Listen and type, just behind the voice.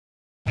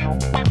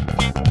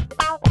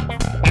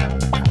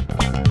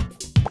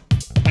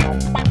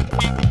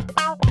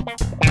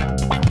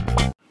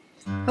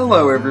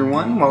Hello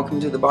everyone, welcome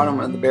to the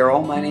bottom of the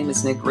barrel. My name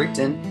is Nick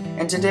Rigdon,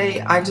 and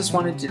today I just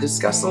wanted to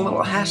discuss a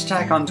little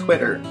hashtag on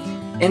Twitter.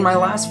 In my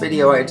last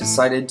video I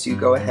decided to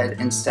go ahead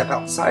and step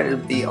outside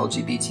of the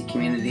LGBT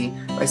community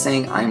by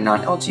saying I'm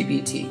not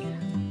LGBT,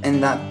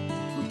 and that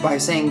by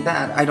saying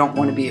that I don't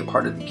want to be a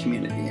part of the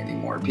community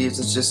anymore because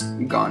it's just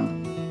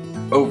gone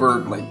over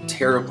like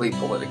terribly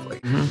politically.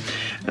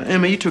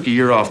 Emma, you took a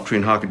year off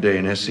between Hockaday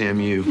and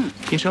SCMU.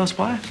 Can you tell us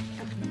why?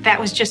 That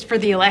was just for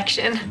the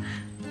election.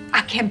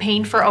 I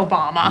campaigned for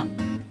Obama.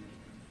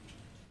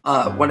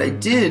 What I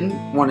did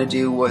want to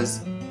do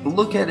was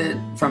look at it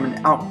from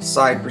an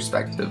outside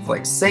perspective,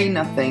 like say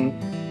nothing,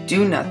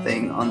 do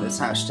nothing on this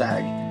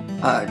hashtag,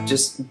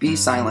 just be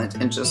silent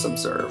and just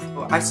observe.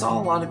 I saw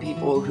a lot of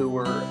people who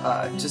were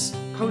just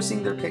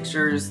posting their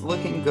pictures,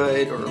 looking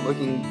good or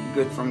looking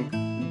good from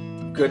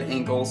good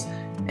angles,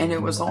 and it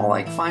was all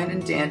like fine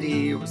and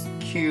dandy, it was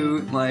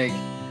cute, like,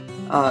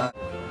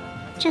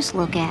 Just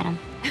look at him.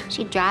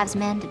 She drives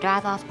men to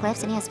drive off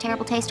cliffs, and he has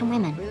terrible taste in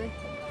women.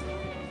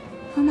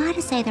 Who am I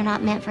to say they're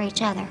not meant for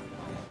each other?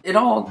 It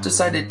all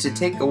decided to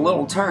take a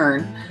little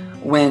turn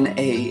when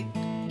a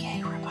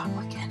gay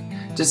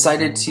Republican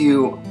decided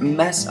to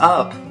mess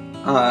up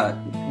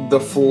the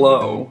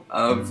flow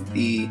of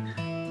the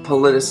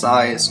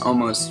politicized,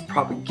 almost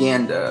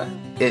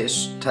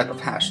propaganda-ish type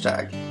of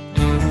hashtag.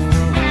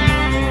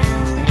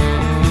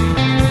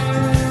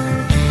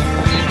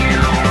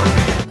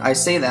 I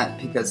say that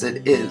because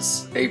it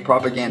is a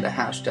propaganda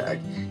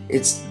hashtag.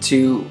 It's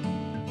to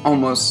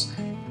almost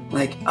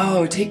like,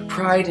 oh, take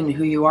pride in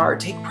who you are.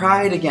 Take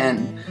pride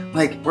again.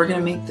 Like, we're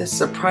gonna make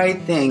this a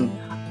pride thing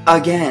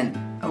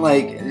again.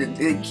 Like,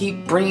 they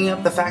keep bringing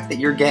up the fact that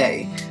you're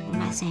gay. I'm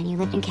not saying you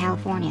lived in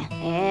California.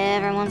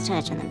 Everyone's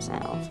touching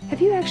themselves. Have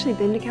you actually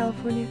been to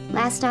California?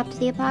 Last stop to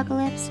the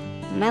apocalypse?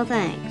 No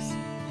thanks.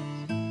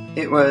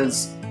 It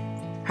was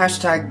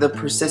hashtag the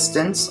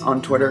persistence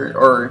on Twitter,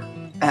 or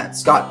at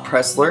Scott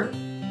Pressler.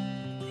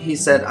 He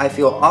said, I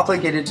feel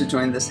obligated to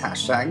join this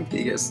hashtag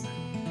because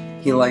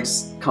he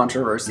likes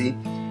controversy.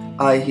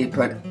 He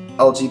put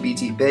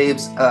LGBT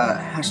babes,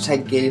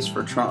 hashtag gays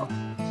for Trump.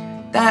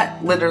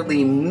 That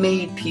literally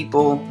made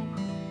people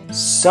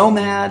so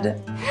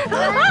mad.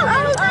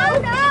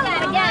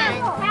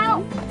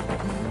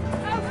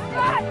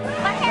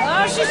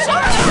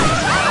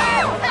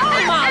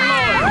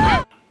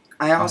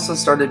 I also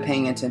started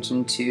paying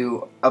attention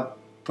to a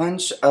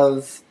bunch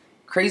of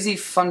crazy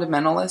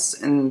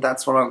fundamentalists, and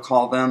that's what I'll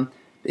call them,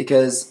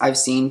 because I've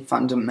seen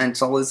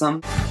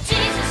fundamentalism.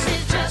 Jesus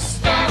is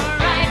just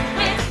alright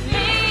with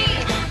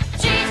me.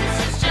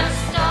 Jesus is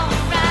just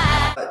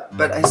alright.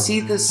 But I see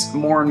this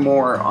more and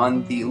more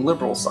on the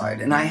liberal side,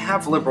 and I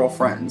have liberal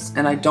friends,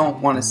 and I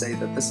don't want to say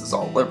that this is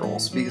all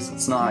liberals, because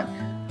it's not.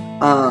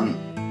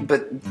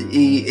 But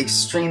the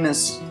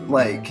extremist,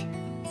 like,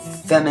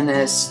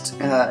 feminist,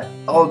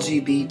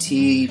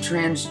 LGBT,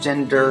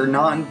 transgender,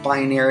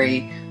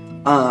 non-binary,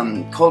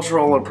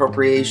 cultural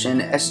appropriation,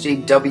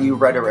 SJW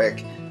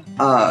rhetoric,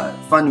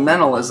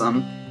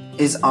 fundamentalism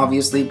is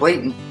obviously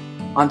blatant.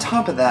 On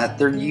top of that,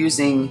 they're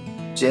using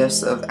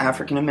GIFs of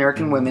African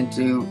American women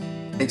to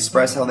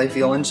express how they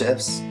feel in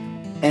GIFs,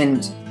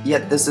 and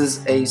yet this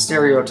is a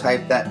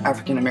stereotype that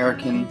African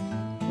American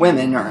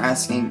women are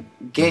asking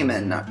gay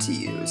men not to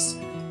use.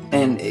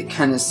 And it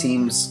kind of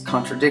seems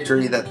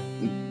contradictory that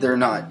they're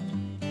not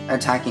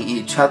attacking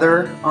each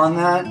other on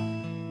that.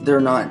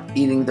 They're not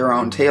eating their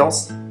own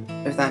tails,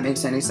 if that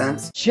makes any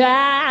sense.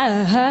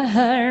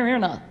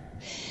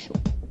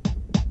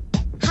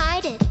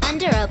 Hide it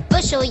under a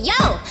bushel,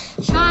 yo!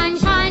 Shine,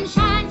 shine,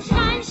 shine,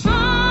 shine,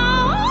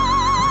 shine.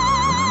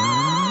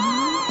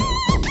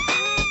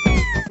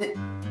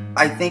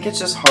 I think it's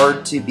just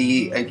hard to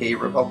be a gay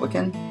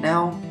Republican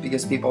now,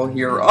 because people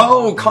hear,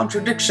 oh,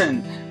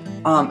 contradiction!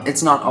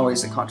 It's not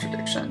always a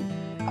contradiction.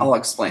 I'll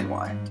explain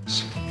why.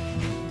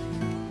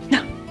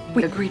 No,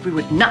 we agreed we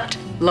would not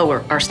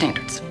lower our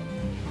standards.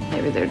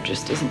 Maybe there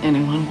just isn't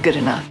anyone good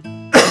enough.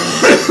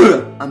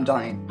 I'm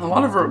dying. A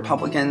lot of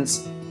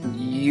Republicans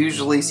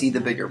usually see the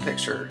bigger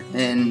picture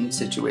in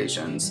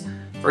situations.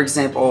 For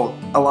example,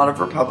 a lot of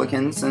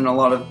Republicans and a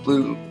lot of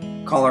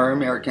blue-collar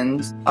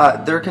Americans,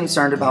 they're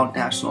concerned about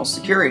national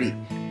security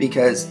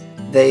because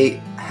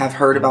they have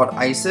heard about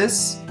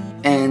ISIS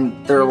and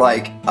they're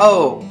like,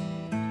 oh,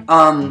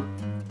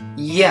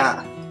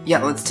 yeah,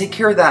 let's take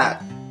care of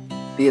that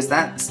because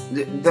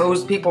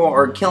those people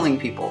are killing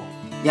people.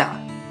 Yeah.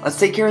 Let's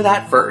take care of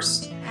that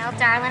first. Well,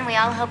 darling, we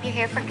all hope you're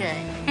here for good.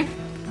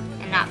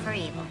 And not for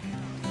evil.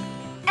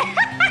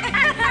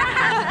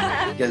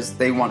 Because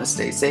they want to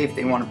stay safe,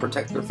 they want to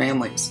protect their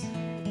families.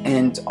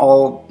 And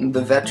all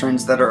the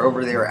veterans that are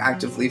over there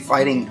actively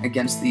fighting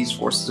against these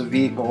forces of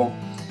evil,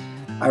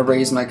 I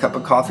raise my cup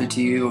of coffee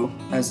to you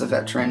as a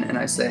veteran and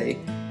I say,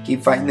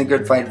 keep fighting the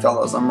good fight,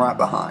 fellas, I'm right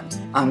behind.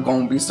 I'm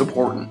going to be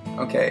supporting,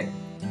 okay?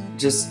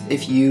 Just,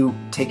 if you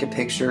take a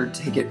picture,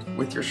 take it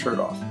with your shirt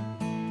off.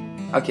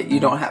 Okay, you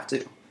don't have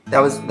to.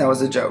 That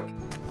was a joke.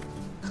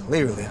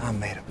 Clearly, I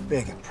made a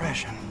big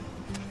impression.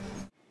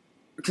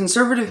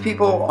 Conservative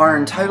people are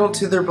entitled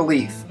to their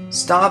belief.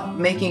 Stop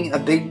making a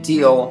big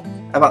deal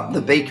about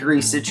the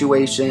bakery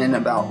situation,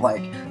 about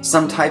like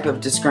some type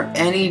of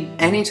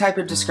any type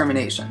of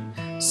discrimination.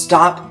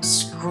 Stop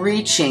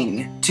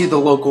screeching to the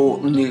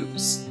local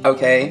news,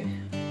 okay?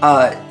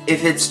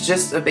 If it's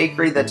just a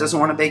bakery that doesn't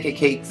want to bake a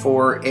cake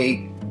for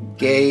a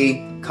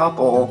gay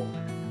couple,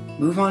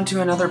 move on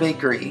to another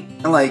bakery.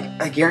 Like,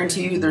 I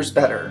guarantee you there's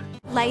better.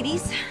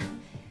 Ladies,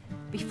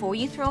 before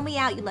you throw me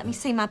out, you let me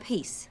say my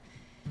piece.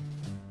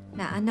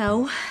 Now, I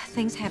know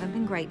things haven't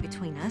been great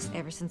between us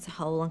ever since the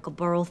whole Uncle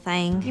Burl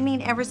thing. You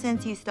mean ever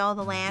since you stole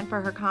the land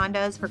for her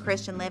condos for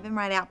Christian living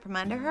right out from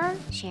under her?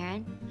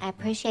 Sharon, I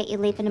appreciate you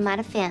leaping to my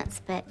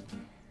defense, but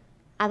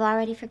I've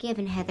already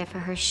forgiven Heather for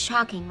her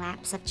shocking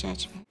lapse of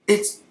judgment.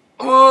 It's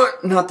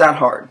not that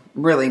hard.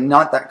 Really,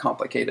 not that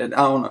complicated.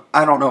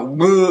 I don't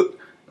know.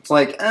 It's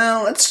like,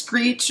 let's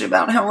screech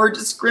about how we're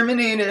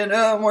discriminated,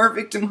 more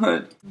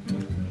victimhood.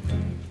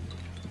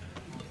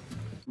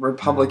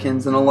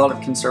 Republicans and a lot of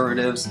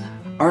conservatives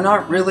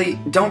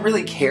don't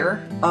really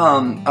care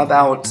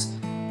about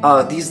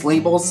these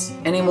labels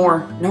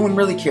anymore. No one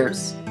really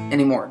cares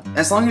anymore.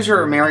 As long as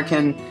you're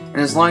American and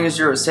as long as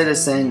you're a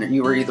citizen,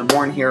 you were either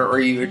born here or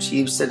you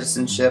achieve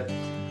citizenship,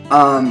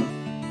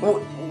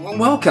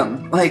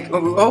 welcome. Like,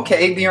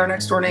 okay, be our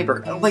next door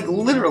neighbor. Like,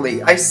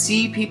 literally, I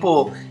see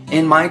people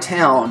in my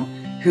town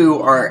who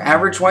are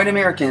average white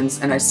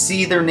Americans, and I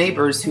see their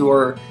neighbors who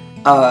are,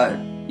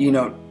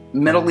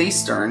 Middle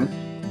Eastern,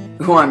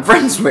 who I'm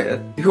friends with,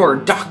 who are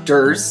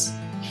doctors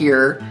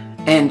here,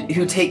 and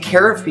who take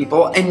care of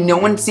people, and no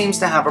one seems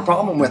to have a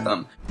problem with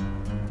them.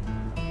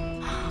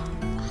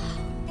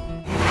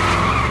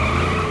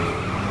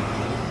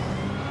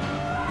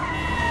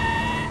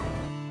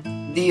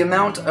 The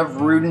amount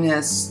of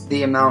rudeness,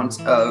 the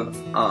amount of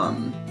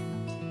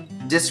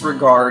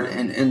disregard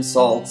and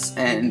insults,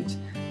 and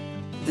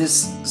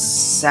this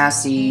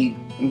sassy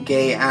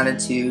gay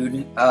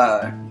attitude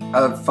of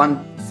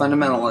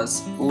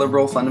fundamentalists,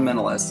 liberal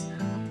fundamentalists,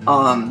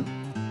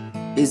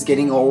 is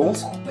getting old.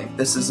 Like,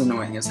 this is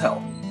annoying as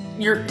hell.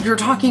 You're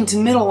talking to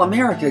middle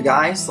America,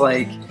 guys.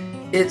 Like,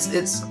 it's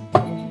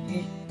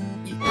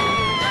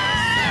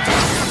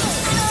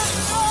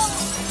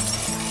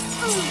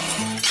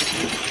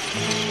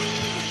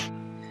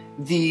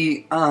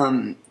the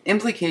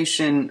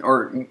implication,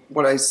 or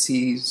what I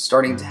see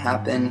starting to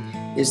happen,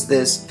 is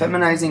this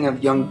feminizing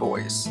of young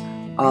boys,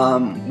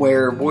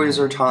 where boys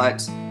are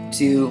taught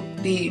to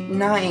be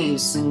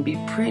nice and be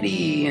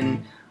pretty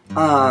and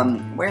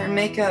wear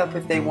makeup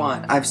if they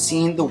want. I've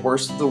seen the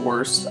worst of the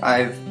worst.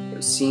 I've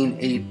seen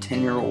a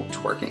 10-year-old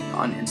twerking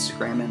on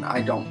Instagram, and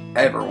I don't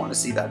ever want to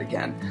see that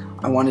again.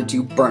 I wanted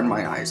to burn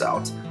my eyes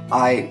out.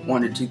 I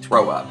wanted to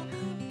throw up.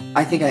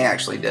 I think I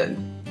actually did.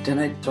 Didn't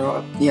I throw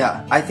up?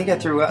 Yeah, I think I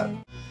threw up.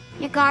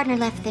 Your gardener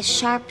left this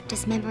sharp,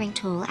 dismembering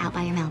tool out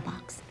by your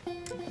mailbox.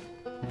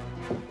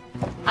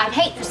 I'd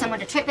hate for someone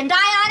to trip and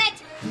die on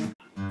it!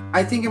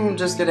 I think I'm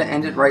just gonna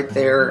end it right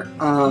there.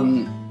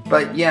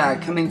 But yeah,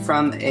 coming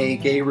from a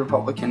gay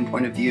Republican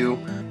point of view,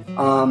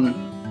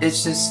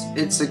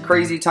 it's a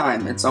crazy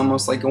time. It's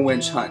almost like a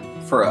witch hunt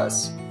for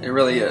us. It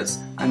really is.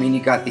 I mean,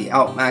 you got the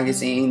Out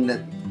magazine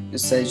that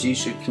says you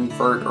should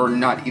convert or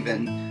not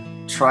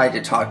even try to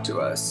talk to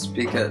us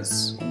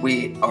because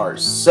we are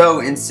so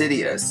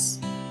insidious.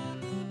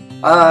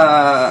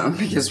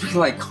 Because we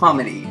like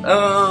comedy.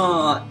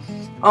 Oh,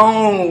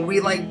 we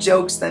like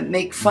jokes that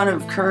make fun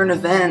of current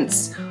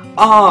events.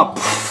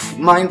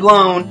 Mind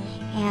blown.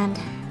 And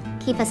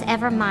keep us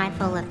ever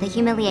mindful of the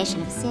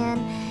humiliation of sin,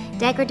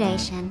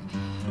 degradation,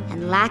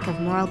 and lack of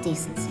moral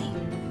decency.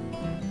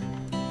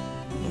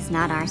 It is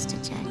not ours to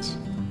judge.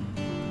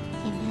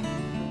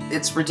 Amen.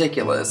 It's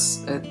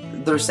ridiculous.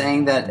 They're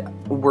saying that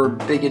we're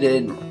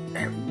bigoted,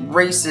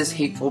 racist,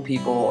 hateful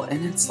people,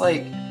 and it's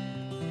like,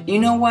 you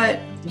know what?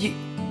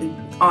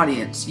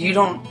 Audience, you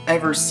don't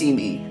ever see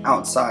me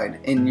outside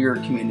in your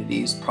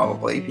communities,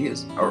 probably,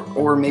 because,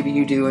 or maybe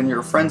you do and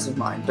you're friends of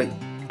mine, but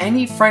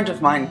any friend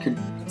of mine could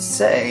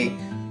say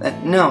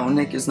that, no,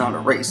 Nick is not a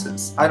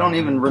racist. I don't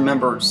even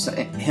remember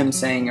him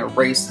saying a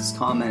racist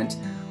comment,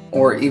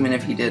 or even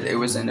if he did, it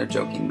was in a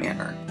joking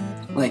manner.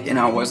 Like, and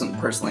I wasn't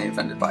personally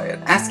offended by it.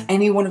 Ask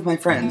any one of my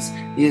friends,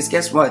 because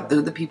guess what?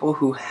 They're the people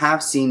who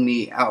have seen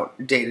me out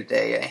day to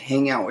day. I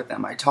hang out with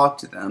them, I talk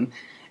to them,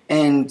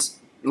 and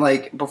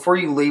like, before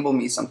you label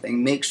me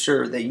something, make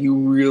sure that you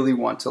really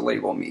want to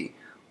label me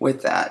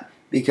with that,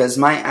 because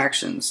my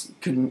actions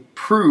can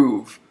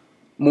prove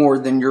more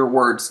than your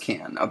words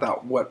can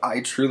about what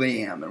I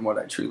truly am and what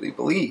I truly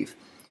believe.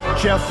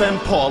 Jeff and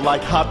Paul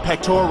like hot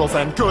pectorals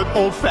and good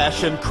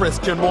old-fashioned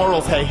Christian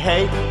morals. Hey,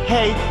 hey,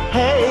 hey,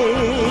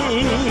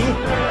 hey.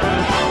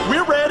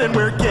 We're red and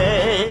we're